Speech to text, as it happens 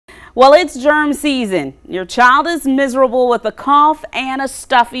Well, it's germ season. Your child is miserable with a cough and a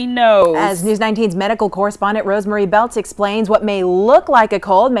stuffy nose. As News 19's medical correspondent Rosemarie Beltz explains, what may look like a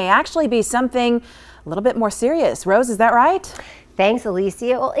cold may actually be something a little bit more serious. Rose, is that right? Thanks,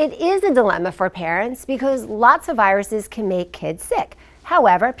 Alicia. Well, it is a dilemma for parents because lots of viruses can make kids sick.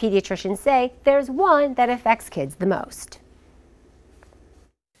 However, pediatricians say there's one that affects kids the most.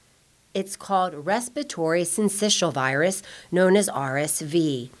 It's called respiratory syncytial virus, known as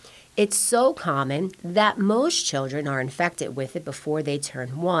RSV. It's so common that most children are infected with it before they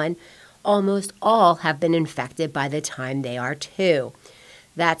turn 1. Almost all have been infected by the time they are 2.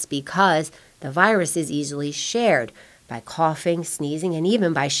 That's because the virus is easily shared by coughing, sneezing, and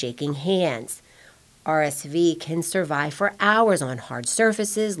even by shaking hands. RSV can survive for hours on hard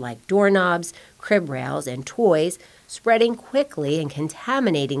surfaces like doorknobs, crib rails, and toys, spreading quickly and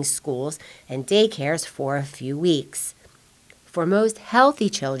contaminating schools and daycares for a few weeks. For most healthy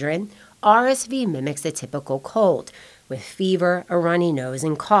children, RSV mimics a typical cold, with fever, a runny nose,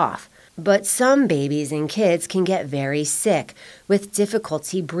 and cough. But some babies and kids can get very sick, with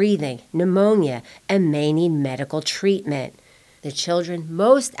difficulty breathing, pneumonia, and may need medical treatment. The children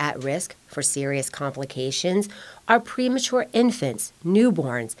most at risk for serious complications are premature infants,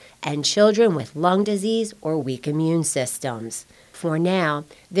 newborns, and children with lung disease or weak immune systems. For now,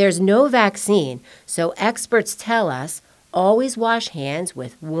 there's no vaccine, so experts tell us always wash hands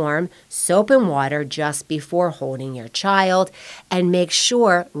with warm soap and water just before holding your child, and make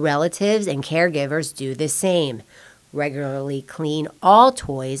sure relatives and caregivers do the same. Regularly clean all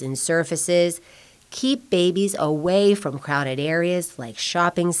toys and surfaces. Keep babies away from crowded areas like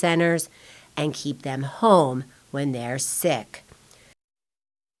shopping centers, and keep them home when they're sick.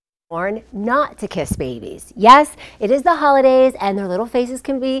 Warn not to kiss babies. Yes, it is the holidays and their little faces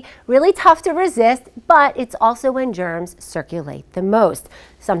can be really tough to resist, but it's also when germs circulate the most.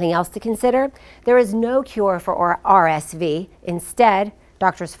 Something else to consider, there is no cure for RSV. Instead,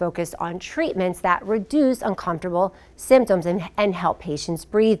 doctors focus on treatments that reduce uncomfortable symptoms and help patients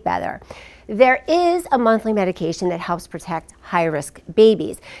breathe better. There is a monthly medication that helps protect high-risk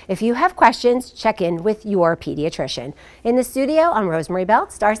babies. If you have questions, check in with your pediatrician. In the studio, I'm Rosemarie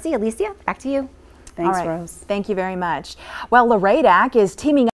Beltz. Darcy, Alicia, back to you. Thanks, All right. Rose. Thank you very much. Well, LRADAC is teaming